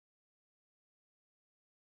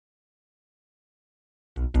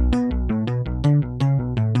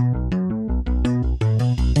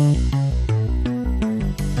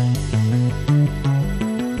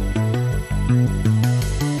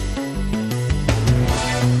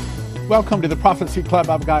Welcome to the Prophecy Club.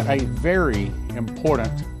 I've got a very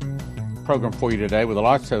important program for you today with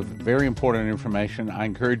lots of very important information. I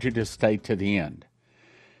encourage you to stay to the end.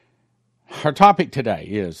 Our topic today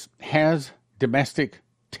is, has domestic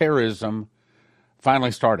terrorism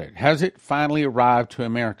finally started? Has it finally arrived to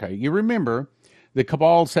America? You remember, the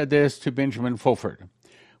cabal said this to Benjamin Fulford.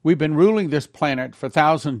 We've been ruling this planet for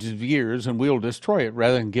thousands of years and we'll destroy it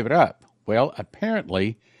rather than give it up. Well,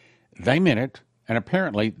 apparently they meant it, and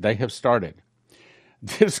apparently they have started.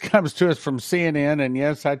 This comes to us from CNN, and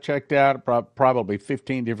yes, I checked out probably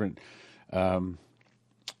 15 different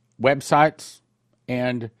websites,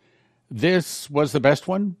 and this was the best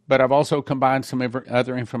one, but I've also combined some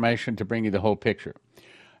other information to bring you the whole picture.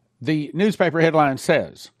 The newspaper headline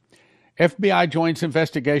says, FBI joins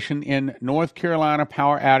investigation in North Carolina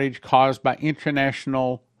power outage caused by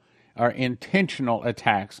intentional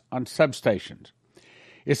attacks on substations.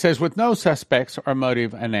 It says, with no suspects or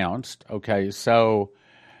motive announced. Okay, so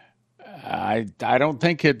I don't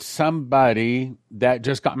think it's somebody that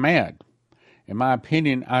just got mad. In my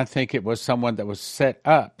opinion, I think it was someone that was set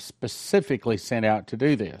up, specifically sent out to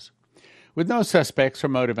do this. With no suspects or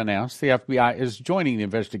motive announced, the FBI is joining the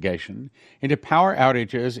investigation into power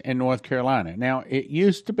outages in North Carolina. Now, it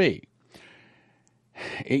used to be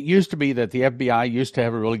that the FBI used to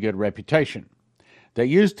have a really good reputation. They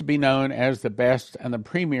used to be known as the best and the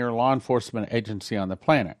premier law enforcement agency on the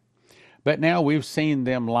planet. But now we've seen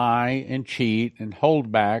them lie and cheat and hold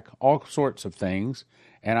back all sorts of things,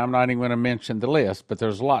 and I'm not even going to mention the list, but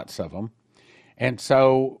there's lots of them. And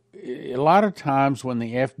so a lot of times when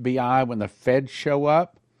the FBI, when the feds show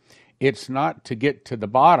up, it's not to get to the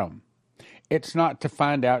bottom. It's not to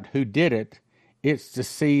find out who did it. It's to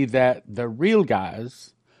see that the real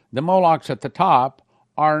guys, the Molochs at the top,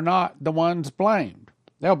 are not the ones blamed.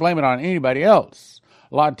 They'll blame it on anybody else.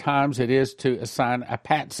 A lot of times it is to assign a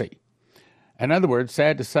patsy. In other words,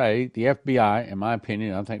 sad to say, the FBI, in my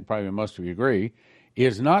opinion, I think probably most of you agree,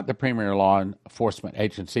 is not the premier law enforcement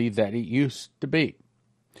agency that it used to be.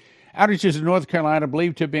 Outages in North Carolina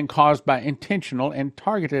believed to have been caused by intentional and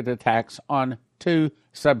targeted attacks on 2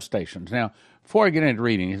 substations. Now, before I get into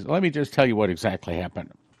reading, let me just tell you what exactly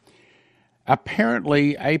happened.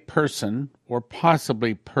 Apparently, a person, or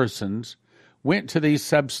possibly persons, went to these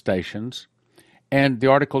substations, and the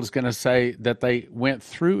article is going to say that they went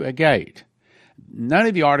through a gate. None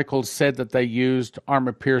of the articles said that they used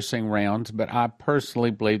armor-piercing rounds, but I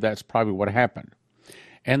personally believe that's probably what happened.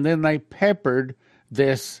 And then they peppered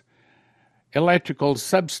this electrical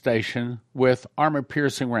substation with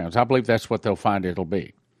armor-piercing rounds. I believe that's what they'll find it'll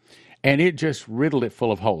be. And it just riddled it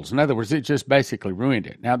full of holes. In other words, it just basically ruined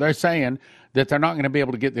it. Now, they're saying that they're not going to be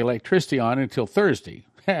able to get the electricity on until Thursday.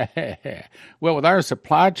 Well, with our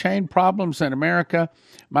supply chain problems in America,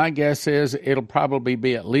 my guess is it'll probably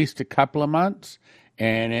be at least a couple of months,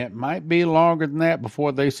 and it might be longer than that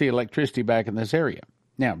before they see electricity back in this area.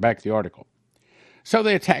 Now, back to the article. So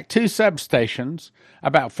they attacked 2 substations,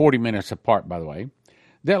 about 40 minutes apart, by the way,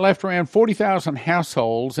 that left around 40,000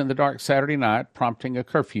 households in the dark Saturday night, prompting a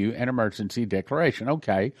curfew and emergency declaration.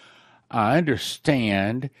 Okay, I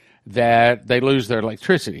understand that they lose their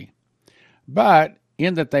electricity, but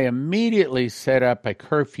in that they immediately set up a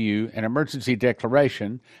curfew and emergency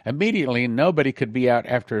declaration, immediately nobody could be out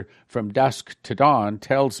from dusk to dawn,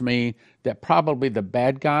 tells me that probably the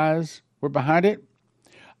bad guys were behind it.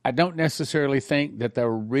 I don't necessarily think that they're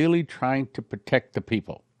really trying to protect the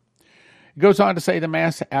people. It goes on to say the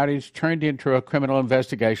mass outage turned into a criminal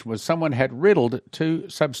investigation when someone had riddled 2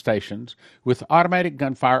 substations with automatic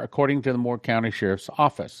gunfire, according to the Moore County Sheriff's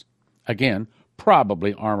Office. Again,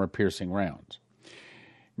 probably armor-piercing rounds.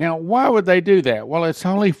 Now, why would they do that? Well, it's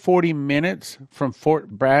only 40 minutes from Fort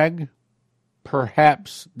Bragg.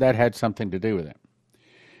 Perhaps that had something to do with it.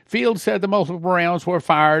 Fields said the multiple rounds were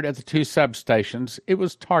fired at the 2 substations. It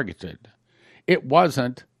was targeted. It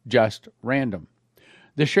wasn't just random.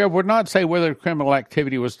 The sheriff would not say whether the criminal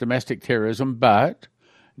activity was domestic terrorism, but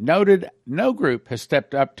noted no group has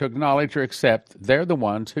stepped up to acknowledge or accept they're the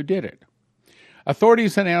ones who did it.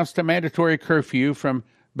 Authorities announced a mandatory curfew from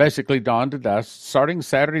basically dawn to dusk, starting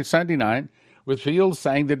Saturday, Sunday night, with Fields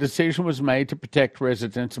saying the decision was made to protect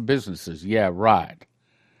residents and businesses. Yeah, right.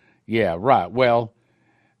 Well,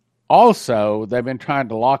 also, they've been trying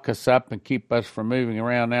to lock us up and keep us from moving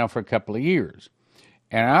around now for a couple of years.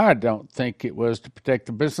 And I don't think it was to protect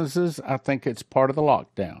the businesses. I think it's part of the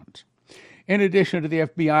lockdowns. In addition to the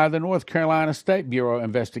FBI, the North Carolina State Bureau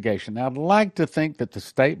investigation. Now, I'd like to think that the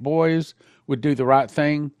state boys would do the right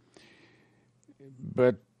thing,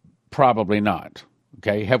 but probably not.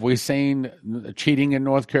 Okay, have we seen cheating in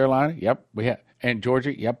North Carolina? Yep, we have. And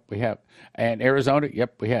Georgia, yep, we have. And Arizona,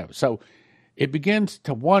 yep, we have. So it begins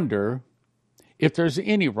to wonder if there's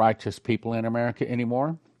any righteous people in America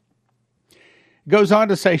anymore. It goes on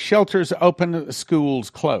to say shelters open, schools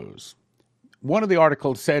close. One of the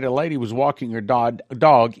articles said a lady was walking her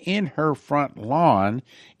dog in her front lawn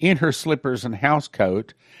in her slippers and house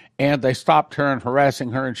coat, and they stopped her and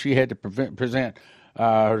harassing her, and she had to present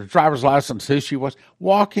her driver's license, who she was,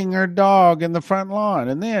 walking her dog in the front lawn.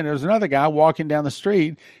 And then there was another guy walking down the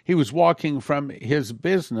street. He was walking from his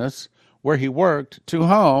business where he worked to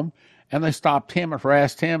home, and they stopped him and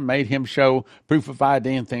harassed him, made him show proof of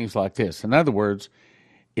ID and things like this. In other words,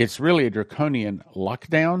 it's really a draconian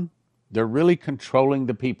lockdown. They're really controlling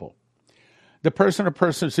the people. The person or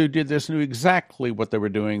persons who did this knew exactly what they were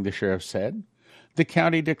doing, the sheriff said. The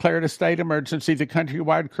county declared a state emergency. The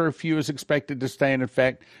countrywide curfew is expected to stay in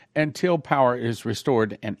effect until power is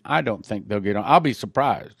restored, and I don't think they'll get on. I'll be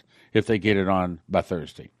surprised if they get it on by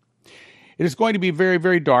Thursday. It is going to be very,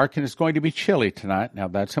 very dark, and it's going to be chilly tonight. Now,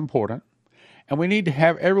 that's important. And we need to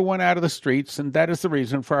have everyone out of the streets, and that is the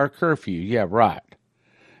reason for our curfew. Yeah, right.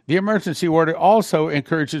 The emergency order also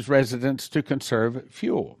encourages residents to conserve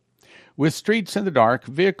fuel. With streets in the dark,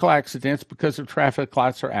 vehicle accidents because of traffic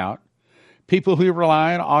lights are out. People who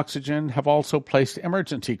rely on oxygen have also placed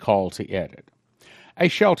emergency calls, he added. A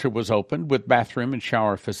shelter was opened with bathroom and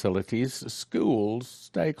shower facilities. Schools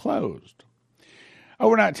stay closed.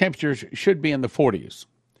 Overnight temperatures should be in the 40s.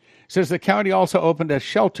 Says the county also opened a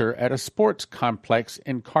shelter at a sports complex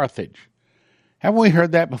in Carthage. Haven't we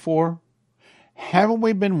heard that before? Haven't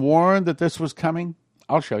we been warned that this was coming?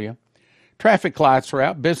 I'll show you. Traffic lights are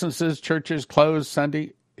out. Businesses, churches closed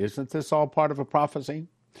Sunday. Isn't this all part of a prophecy?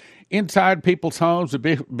 Inside people's homes,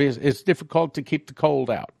 it's difficult to keep the cold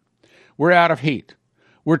out. We're out of heat.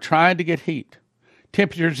 We're trying to get heat.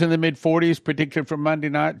 Temperatures in the mid-40s predicted for Monday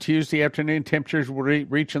night. Tuesday afternoon, temperatures will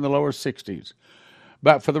reach in the lower 60s.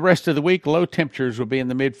 But for the rest of the week, low temperatures will be in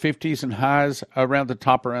the mid-50s and highs around the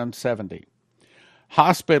top around 70.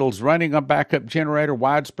 Hospitals running a backup generator,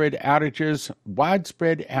 widespread outages.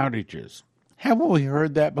 Haven't we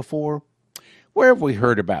heard that before? Where have we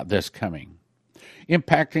heard about this coming?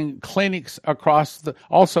 Impacting clinics across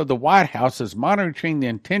also the White House is monitoring the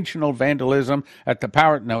intentional vandalism at the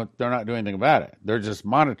power. No, they're not doing anything about it. They're just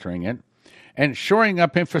monitoring it and shoring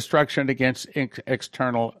up infrastructure against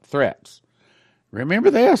external threats. Remember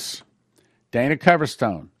this? Dana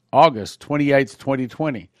Coverstone, August 28th,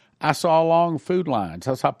 2020. I saw long food lines.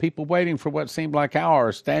 I saw people waiting for what seemed like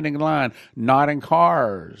hours, standing in line, not in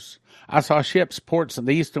cars. I saw ships, ports on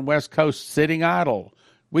the east and west coast sitting idle.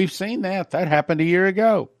 We've seen that. That happened a year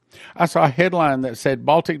ago. I saw a headline that said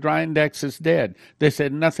Baltic Dry Index is dead. They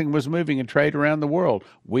said nothing was moving in trade around the world.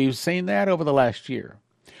 We've seen that over the last year.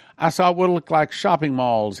 I saw what looked like shopping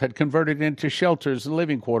malls had converted into shelters and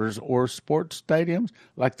living quarters or sports stadiums,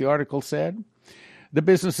 like the article said. The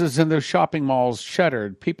businesses in those shopping malls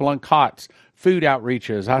shuttered, people on cots, food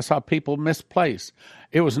outreaches. I saw people misplaced.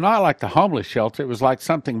 It was not like the homeless shelter. It was like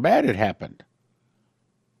something bad had happened.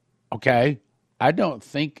 Okay, I don't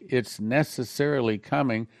think it's necessarily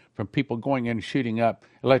coming from people going in and shooting up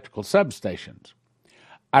electrical substations.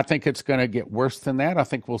 I think it's going to get worse than that. I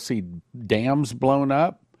think we'll see dams blown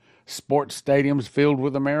up, sports stadiums filled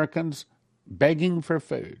with Americans begging for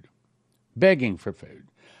food.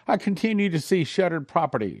 I continue to see shuttered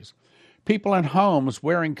properties, people in homes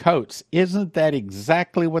wearing coats. Isn't that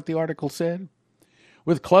exactly what the article said?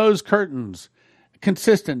 With closed curtains,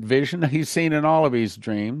 consistent vision he's seen in all of his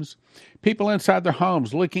dreams. People inside their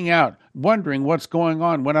homes looking out, wondering what's going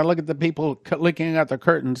on. When I look at the people looking out the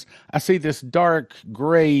curtains, I see this dark,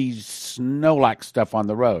 gray, snow-like stuff on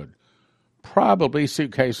the road. Probably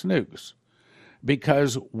suitcase nukes.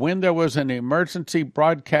 Because when there was an emergency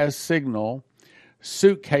broadcast signal,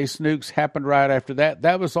 suitcase nukes happened right after that.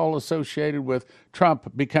 That was all associated with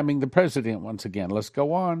Trump becoming the president once again. Let's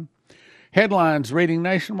go on. Headlines reading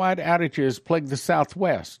nationwide outages plague the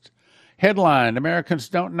Southwest. Headline, Americans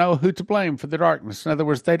don't know who to blame for the darkness. In other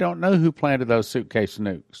words, they don't know who planted those suitcase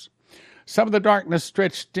nukes. Some of the darkness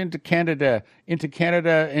stretched into Canada,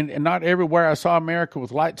 and not everywhere I saw America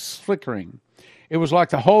with lights flickering. It was like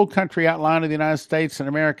the whole country outline of the United States and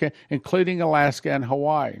America, including Alaska and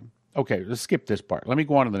Hawaii. Okay, let's skip this part. Let me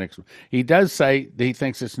go on to the next one. He does say that he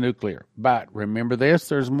thinks it's nuclear. But remember this,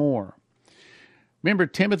 there's more. Remember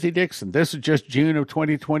Timothy Dixon. This is just June of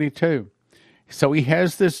 2022. So he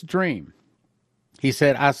has this dream. He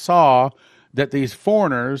said, I saw that these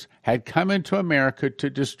foreigners had come into America to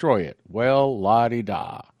destroy it. Well,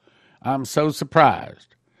 la-di-da. I'm so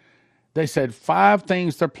surprised. They said 5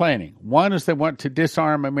 things they're planning. One is they want to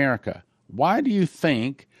disarm America. Why do you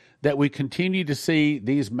think that we continue to see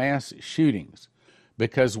these mass shootings,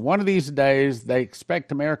 because one of these days they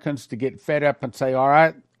expect Americans to get fed up and say, all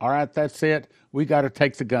right, that's it. We got to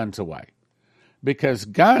take the guns away, because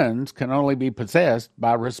guns can only be possessed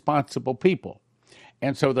by responsible people.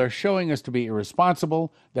 And so they're showing us to be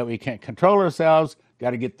irresponsible, that we can't control ourselves,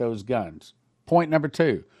 got to get those guns. Point number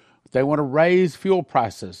 2, they want to raise fuel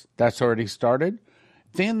prices. That's already started.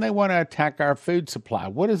 Then they want to attack our food supply.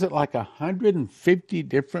 What is it, like 150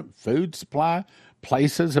 different food supply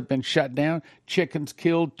places have been shut down? Chickens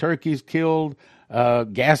killed, turkeys killed,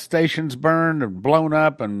 gas stations burned and blown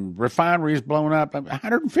up, and refineries blown up.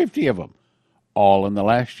 150 of them, all in the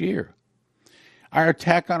last year. Our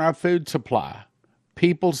attack on our food supply.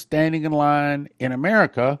 People standing in line in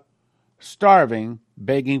America, starving,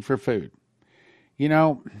 begging for food. You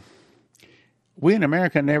know, we in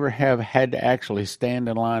America never have had to actually stand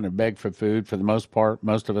in line and beg for food for the most part.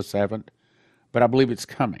 Most of us haven't. But I believe it's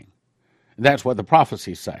coming. And that's what the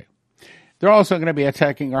prophecies say. They're also going to be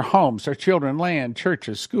attacking our homes, our children, land,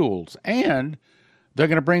 churches, schools. And they're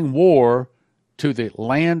going to bring war to the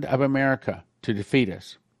land of America to defeat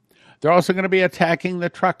us. They're also going to be attacking the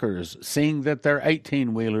truckers, seeing that their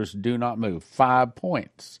 18-wheelers do not move. 5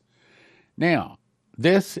 points. Now,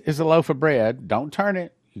 this is a loaf of bread. Don't turn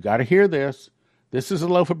it. You got to hear this. This is a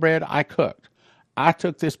loaf of bread I cooked. I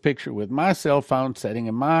took this picture with my cell phone sitting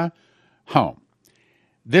in my home.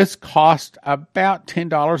 This cost about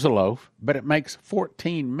 $10 a loaf, but it makes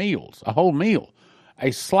 14 meals, a whole meal. A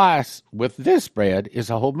slice with this bread is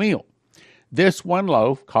a whole meal. This one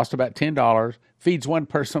loaf costs about $10, feeds one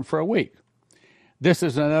person for a week. This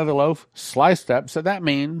is another loaf sliced up, so that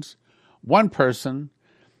means one person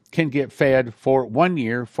can get fed for 1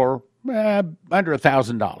 year for under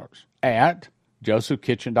 $1,000 at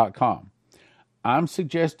josephkitchen.com. I'm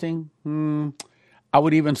suggesting, I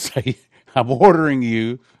would even say, I'm ordering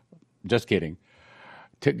you, just kidding,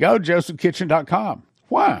 to go josephkitchen.com.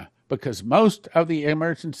 Why? Because most of the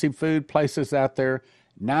emergency food places out there,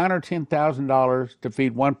 $9,000 or $10,000 to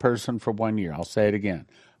feed one person for 1 year. I'll say it again.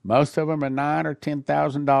 Most of them are $9,000 or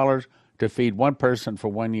 $10,000 to feed one person for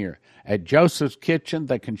 1 year. At Joseph's Kitchen,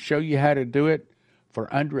 they can show you how to do it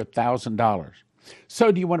for under $1,000.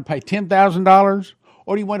 So do you want to pay $10,000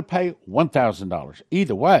 or do you want to pay $1,000?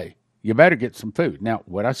 Either way, you better get some food. Now,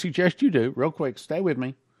 what I suggest you do, real quick, stay with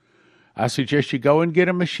me. I suggest you go and get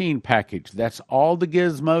a machine package. That's all the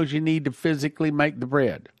gizmos you need to physically make the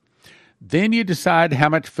bread. Then you decide how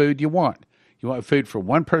much food you want. You want food for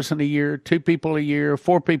one person a year, 2 people a year,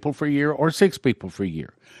 4 people for a year, or 6 people for a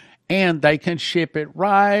year. And they can ship it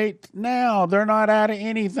right now. They're not out of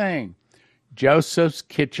anything.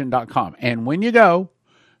 josephskitchen.com. And when you go,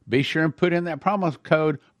 be sure and put in that promo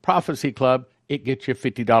code Prophecy Club. It gets you a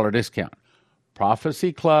 $50 discount.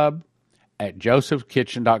 Prophecy Club at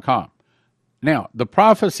josephskitchen.com. Now, the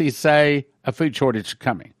prophecies say a food shortage is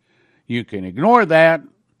coming. You can ignore that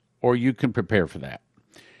or you can prepare for that.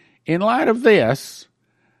 In light of this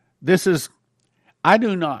is, I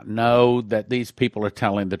do not know that these people are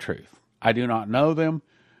telling the truth. I do not know them.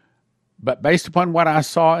 But based upon what I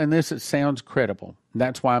saw in this, it sounds credible.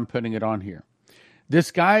 That's why I'm putting it on here.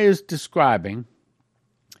 This guy is describing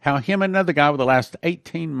how him and another guy over the last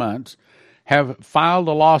 18 months have filed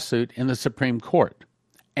a lawsuit in the Supreme Court.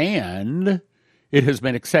 And it has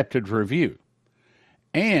been accepted for review.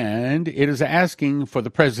 And it is asking for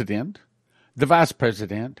the president, the vice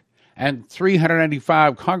president, and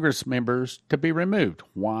 385 Congress members to be removed.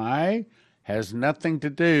 Why? Has nothing to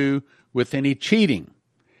do with any cheating.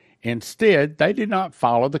 Instead, they did not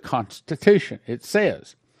follow the Constitution. It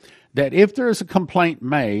says that if there is a complaint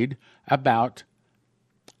made about,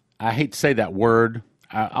 I hate to say that word,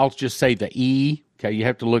 I'll just say the E. Okay, you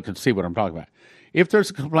have to look and see what I'm talking about. If there's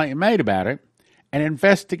a complaint made about it, an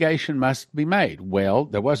investigation must be made. Well,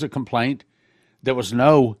 there was a complaint. There was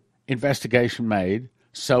no investigation made,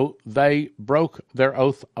 so they broke their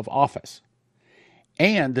oath of office.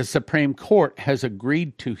 And the Supreme Court has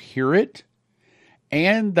agreed to hear it.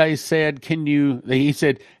 And they said, he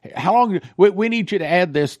said, how long, we need you to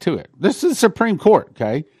add this to it. This is the Supreme Court,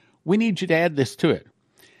 okay? We need you to add this to it.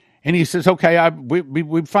 And he says, okay,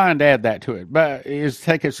 we're fine to add that to it, but it's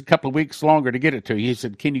take us a couple of weeks longer to get it to you. He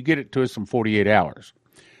said, can you get it to us in 48 hours?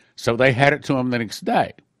 So they had it to him the next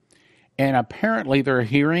day. And apparently they're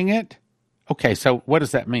hearing it. Okay, so what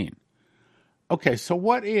does that mean? Okay, so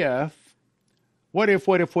what if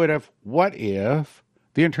the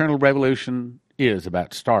internal revolution is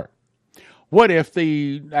about to start? What if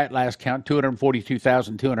at last count,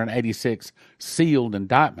 242,286 sealed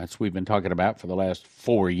indictments we've been talking about for the last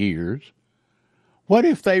 4 years, what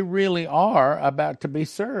if they really are about to be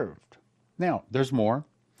served? Now, there's more.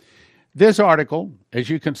 This article, as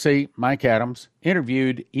you can see, Mike Adams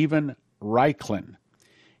interviewed Evan Reichlin.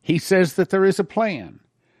 He says that there is a plan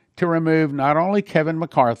to remove not only Kevin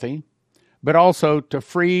McCarthy, but also to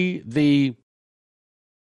free the,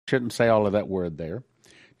 shouldn't say all of that word there,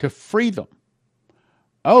 to free them.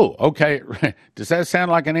 Oh, okay. Does that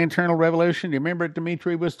sound like an internal revolution? You remember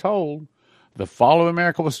Dmitry was told the fall of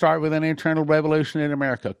America will start with an internal revolution in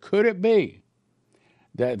America. Could it be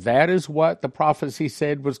that that is what the prophecy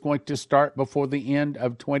said was going to start before the end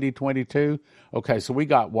of 2022? Okay, so we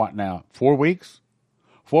got what now? 4 weeks?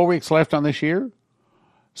 4 weeks left on this year?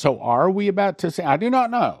 So are we about to see? I do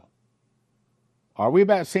not know. Are we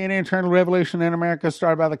about to see an internal revolution in America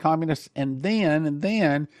started by the communists? And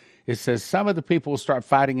then it says some of the people will start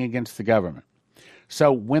fighting against the government.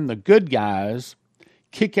 So when the good guys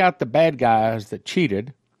kick out the bad guys that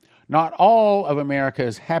cheated, not all of America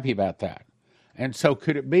is happy about that. And so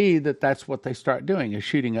could it be that that's what they start doing, is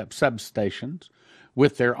shooting up substations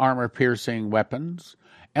with their armor-piercing weapons,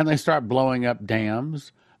 and they start blowing up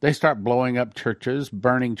dams, they start blowing up churches,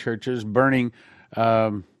 burning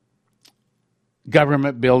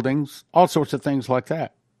government buildings, all sorts of things like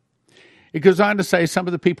that. It goes on to say some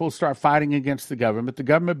of the people start fighting against the government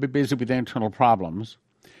will be busy with internal problems.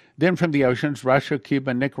 Then from the oceans, Russia,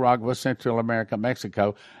 Cuba, Nicaragua, Central America,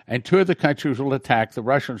 Mexico, and 2 of the countries will attack. The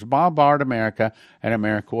Russians bombard America, and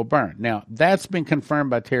America will burn. Now, that's been confirmed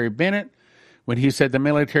by Terry Bennett when he said the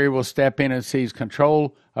military will step in and seize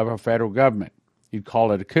control of our federal government. You'd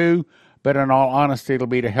call it a coup, but in all honesty, it'll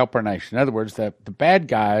be to help our nation. In other words, the bad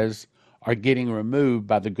guys are getting removed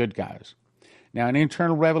by the good guys. Now, an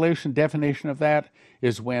internal revolution definition of that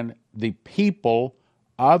is when the people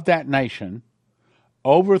of that nation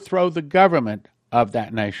overthrow the government of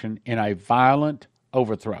that nation in a violent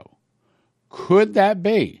overthrow. Could that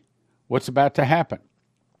be what's about to happen?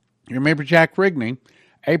 You remember Jack Rigney,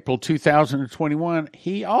 April 2021,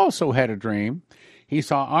 he also had a dream. He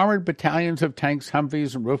saw armored battalions of tanks,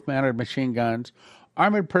 Humvees, and roof-mounted machine guns,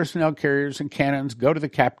 armored personnel carriers and cannons go to the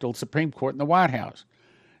Capitol, Supreme Court, and the White House.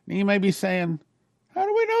 Now you may be saying, how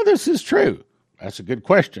do we know this is true? That's a good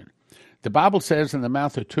question. The Bible says in the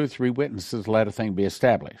mouth of 2 or 3 witnesses, let a thing be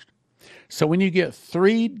established. So when you get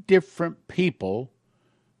 3 different people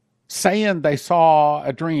saying they saw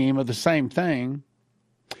a dream of the same thing,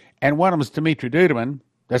 and one of them is Dmitry Duduman,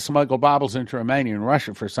 that smuggled Bibles into Romania and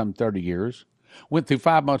Russia for some 30 years, went through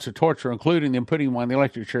 5 months of torture, including them putting him on the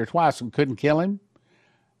electric chair twice and couldn't kill him,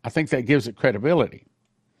 I think that gives it credibility.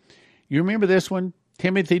 You remember this one?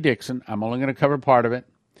 Timothy Dixon, I'm only going to cover part of it.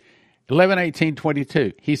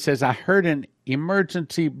 11/18/22, he says, I heard an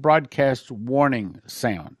emergency broadcast warning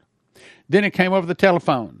sound. Then it came over the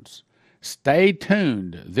telephones. Stay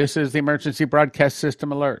tuned. This is the emergency broadcast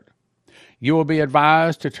system alert. You will be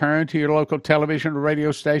advised to turn to your local television or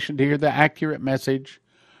radio station to hear the accurate message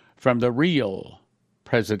from the real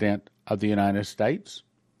President of the United States.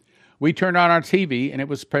 We turned on our TV, and it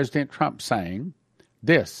was President Trump saying,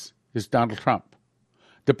 this is Donald Trump,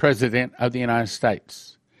 the President of the United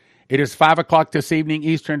States. It is 5 o'clock this evening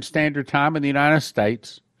Eastern Standard Time, and the United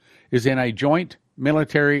States is in a joint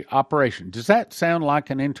military operation. Does that sound like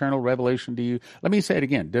an internal revolution to you? Let me say it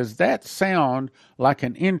again. Does that sound like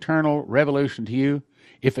an internal revolution to you?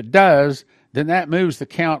 If it does, then that moves the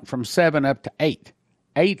count from 7 up to 8.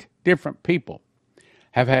 8 different people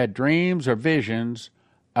have had dreams or visions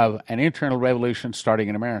of an internal revolution starting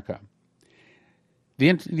in America.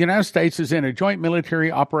 The United States is in a joint military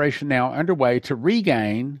operation now underway to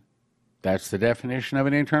regain, that's the definition of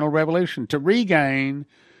an internal revolution, to regain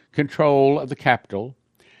control of the Capitol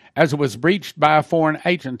as it was breached by a foreign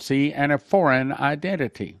agency and a foreign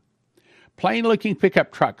identity. Plain-looking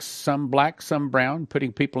pickup trucks, some black, some brown,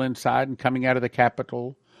 putting people inside and coming out of the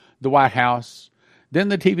Capitol, the White House. Then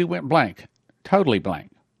the TV went blank, totally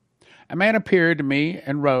blank. A man appeared to me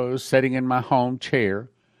and rose, sitting in my home chair.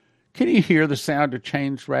 Can you hear the sound of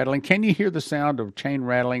chains rattling? Can you hear the sound of chain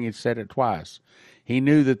rattling? He said it twice. He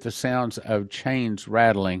knew that the sounds of chains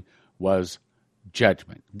rattling was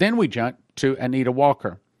judgment. Then we jumped to Anita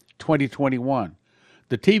Walker, 2021.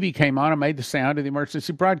 The TV came on and made the sound of the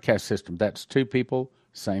emergency broadcast system. That's 2 people,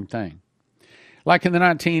 same thing. Like in the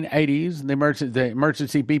 1980s, the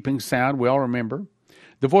emergency beeping sound, we all remember.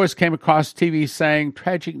 The voice came across TV saying,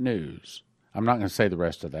 tragic news. I'm not going to say the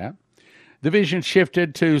rest of that. The vision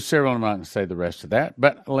shifted to several, I'm not going to say the rest of that,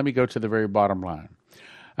 but let me go to the very bottom line.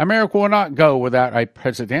 America will not go without a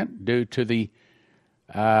president due to the,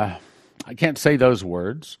 I can't say those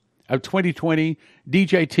words, of 2020.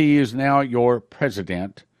 DJT is now your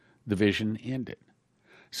president. The vision ended.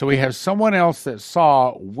 So we have someone else that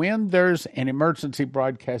saw when there's an emergency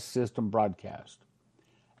broadcast system broadcast,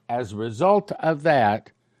 As a result of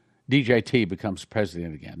that, DJT becomes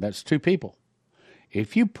president again. That's two people.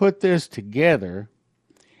 If you put this together,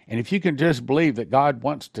 and if you can just believe that God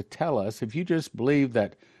wants to tell us, if you just believe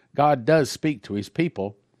that God does speak to his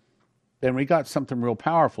people, then we got something real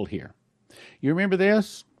powerful here. You remember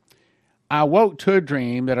this? I woke to a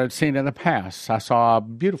dream that I'd seen in the past. I saw a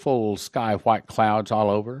beautiful sky, white clouds all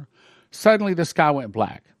over. Suddenly the sky went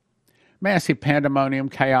black. Massive pandemonium,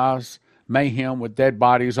 chaos, mayhem with dead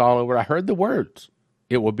bodies all over. I heard the words,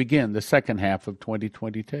 "It will begin the second half of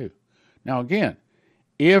 2022. Now again,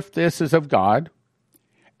 if this is of God,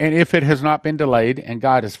 and if it has not been delayed, and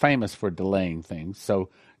God is famous for delaying things, so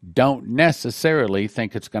don't necessarily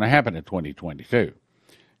think it's going to happen in 2022.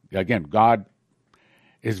 Again, God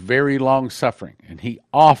is very long-suffering, and he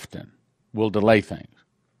often will delay things.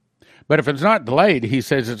 But if it's not delayed, he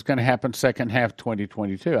says it's going to happen second half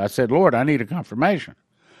 2022. I said, Lord, I need a confirmation.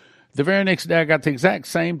 The very next day, I got the exact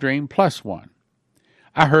same dream plus one.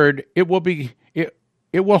 I heard it will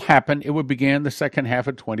happen. It will begin the second half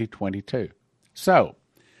of 2022. So,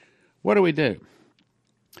 what do?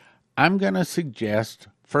 I'm going to suggest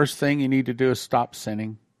first thing you need to do is stop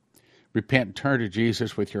sinning. Repent and turn to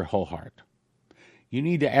Jesus with your whole heart. You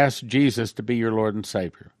need to ask Jesus to be your Lord and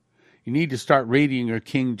Savior. You need to start reading your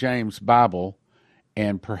King James Bible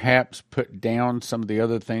and perhaps put down some of the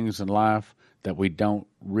other things in life that we don't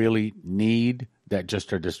really need that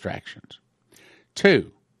just are distractions.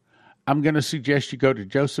 2, I'm going to suggest you go to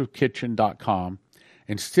josephkitchen.com.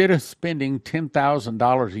 Instead of spending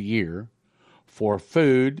 $10,000 a year for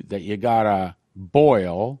food that you got to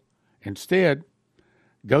boil, instead,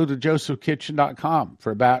 go to josephkitchen.com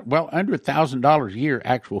for about, under $1,000 a year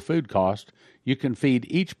actual food cost. You can feed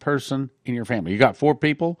each person in your family. You got 4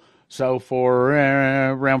 people, so for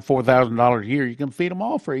around $4,000 a year, you can feed them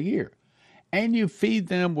all for a year. And you feed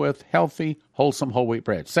them with healthy, wholesome whole wheat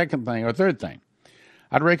bread. Second thing, or third thing,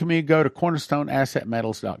 I'd recommend you go to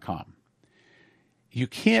cornerstoneassetmetals.com. You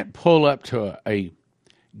can't pull up to a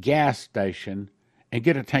gas station and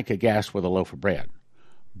get a tank of gas with a loaf of bread.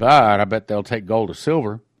 But I bet they'll take gold or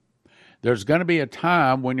silver. There's going to be a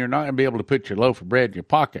time when you're not going to be able to put your loaf of bread in your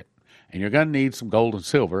pocket, and you're going to need some gold and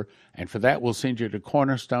silver, and for that we'll send you to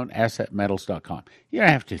cornerstoneassetmetals.com. You don't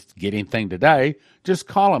have to get anything today. Just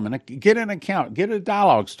call them and get an account, get a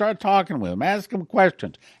dialogue, start talking with them, ask them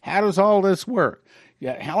questions. How does all this work?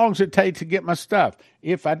 How long does it take to get my stuff?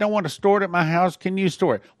 If I don't want to store it at my house, can you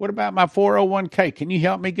store it? What about my 401k? Can you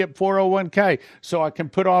help me get 401k so I can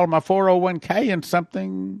put all of my 401k in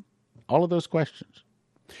something? All of those questions.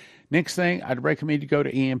 Next thing, I'd recommend you go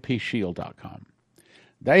to empshield.com.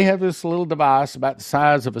 They have this little device about the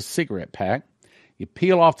size of a cigarette pack. You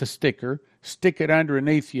peel off the sticker, stick it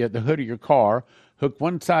underneath you at the hood of your car, hook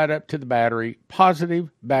one side up to the battery, positive,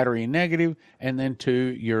 battery negative, and then to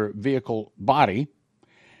your vehicle body.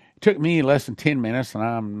 It took me less than 10 minutes, and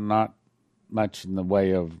I'm not much in the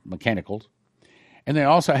way of mechanicals. And they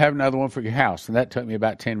also have another one for your house, and that took me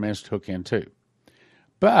about 10 minutes to hook in too.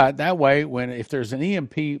 But that way, if there's an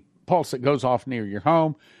EMP pulse that goes off near your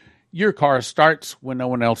home, your car starts when no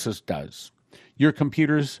one else's does. Your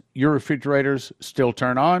computers, your refrigerators still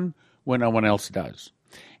turn on when no one else does.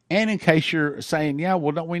 And in case you're saying,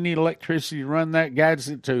 don't we need electricity to run that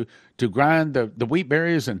gadget to grind the wheat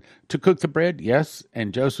berries and to cook the bread? Yes,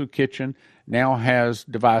 and Joseph Kitchen now has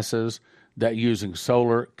devices that using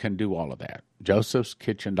solar can do all of that.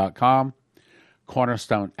 josephskitchen.com,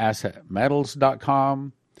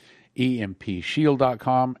 cornerstoneassetmetals.com,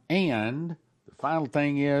 empshield.com, and the final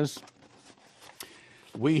thing is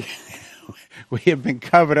we have been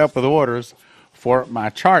covered up with orders for my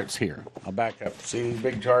charts here. I'll back up. See these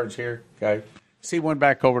big charts here? Okay. See one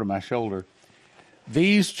back over to my shoulder.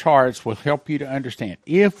 These charts will help you to understand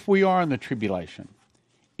if we are in the tribulation.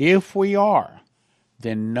 If we are,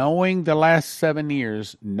 then knowing the last 7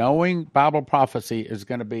 years, knowing Bible prophecy is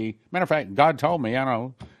going to be, matter of fact, God told me,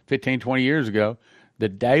 15, 20 years ago, the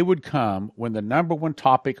day would come when the number one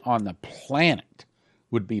topic on the planet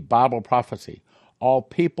would be Bible prophecy. All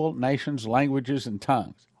people, nations, languages, and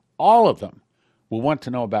tongues, all of them will want to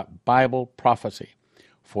know about Bible prophecy.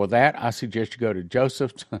 For that, I suggest you go to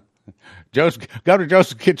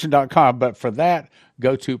josephkitchen.com, but for that,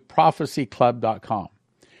 go to prophecyclub.com.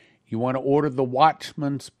 You want to order the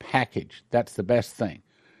Watchmen's package. That's the best thing.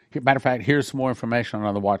 Matter of fact, here's some more information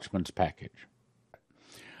on the Watchmen's package.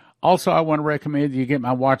 Also, I want to recommend you get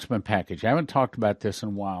my Watchman package. I haven't talked about this in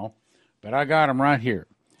a while, but I got them right here.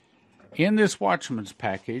 In this Watchman's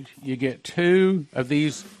package, you get 2 of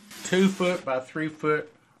these 2-foot by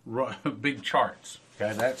 3-foot big charts.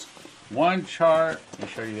 Okay, that's one chart. Let me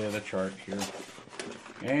show you the other chart here.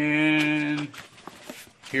 And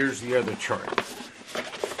Here's the other chart.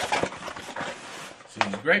 So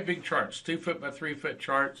these great big charts, 2 foot by 3 foot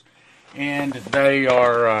charts, and they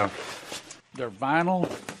are they're vinyl.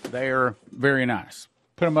 They are very nice.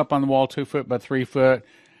 Put them up on the wall, 2 foot by 3 foot,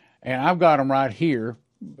 and I've got them right here.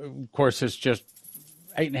 Of course, it's just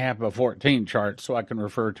 8.5 by 14 charts, so I can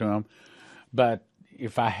refer to them. But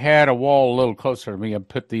if I had a wall a little closer to me, I'd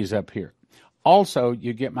put these up here. Also,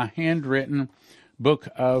 you get my handwritten book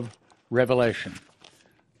of Revelation.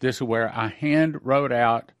 This is where I hand wrote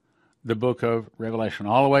out the book of Revelation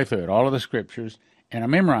all the way through it, all of the scriptures, and I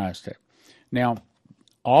memorized it. Now,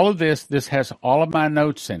 all of this has all of my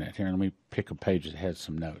notes in it. Here, let me pick a page that has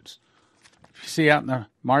some notes. If you see out in the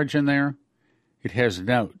margin there, it has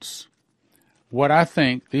notes. What I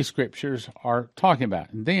think these scriptures are talking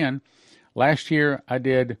about. And then, last year, I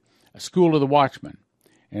did a School of the Watchmen,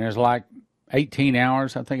 and it was like 18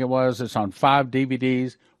 hours, I think it was. It's on 5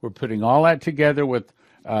 DVDs. We're putting all that together with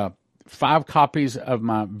 5 copies of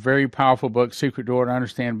my very powerful book, Secret Door to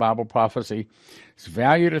Understand Bible Prophecy. It's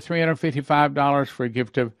valued at $355 for a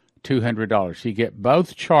gift of $200. You get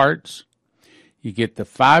both charts, you get the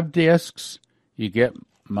 5 discs, you get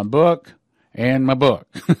my book and my book.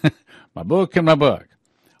 My book and my book.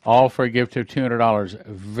 All for a gift of $200.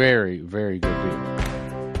 Very, very good deal.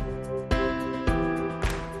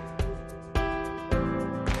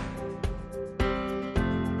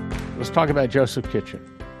 Let's talk about Joseph's Kitchen.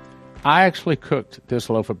 I actually cooked this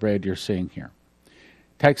loaf of bread you're seeing here.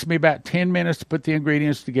 Takes me about 10 minutes to put the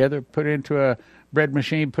ingredients together, put it into a bread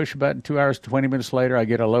machine, push a button, 2 hours, 20 minutes later, I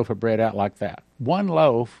get a loaf of bread out like that. One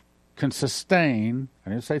loaf can sustain, I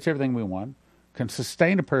didn't say it's everything we want, can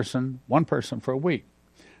sustain one person for a week.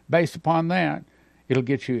 Based upon that, it'll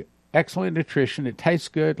get you excellent nutrition. It tastes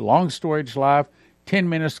good, long storage life, 10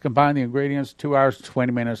 minutes to combine the ingredients, 2 hours,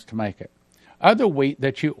 20 minutes to make it. Other wheat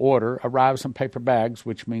that you order arrives in paper bags,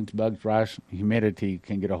 which means bugs, rice, humidity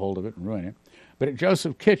can get a hold of it and ruin it. But at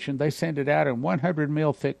Joseph's Kitchen, they send it out in 100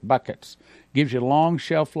 mil thick buckets. Gives you long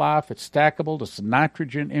shelf life. It's stackable. It's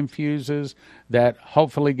nitrogen infuses that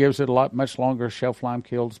hopefully gives it much longer shelf life,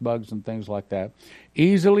 kills bugs and things like that.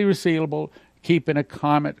 Easily resealable. Keep in a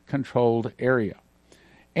climate-controlled area.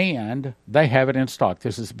 And they have it in stock.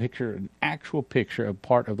 This is a picture, an actual picture of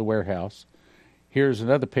part of the warehouse. Here's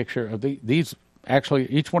another picture of these. Actually,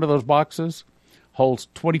 each one of those boxes holds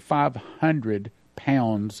 2,500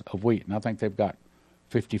 pounds of wheat. And I think they've got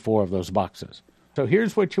 54 of those boxes. So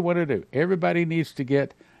here's what you want to do. Everybody needs to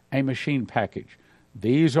get a machine package.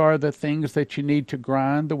 These are the things that you need to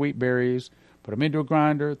grind the wheat berries. Put them into a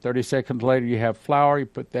grinder. 30 seconds later, you have flour. You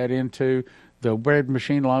put that into the bread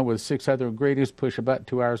machine along with 6 other ingredients. Push a button.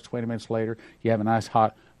 2 hours, 20 minutes later, you have a nice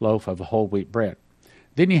hot loaf of whole wheat bread.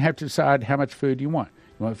 Then you have to decide how much food you want.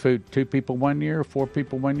 You want food 2 people 1 year, 4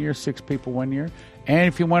 people 1 year, 6 people 1 year. And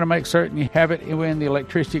if you want to make certain you have it when the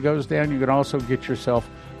electricity goes down, you can also get yourself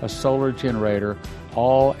a solar generator,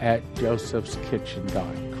 all at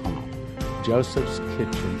josephskitchen.com.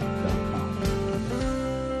 josephskitchen.com.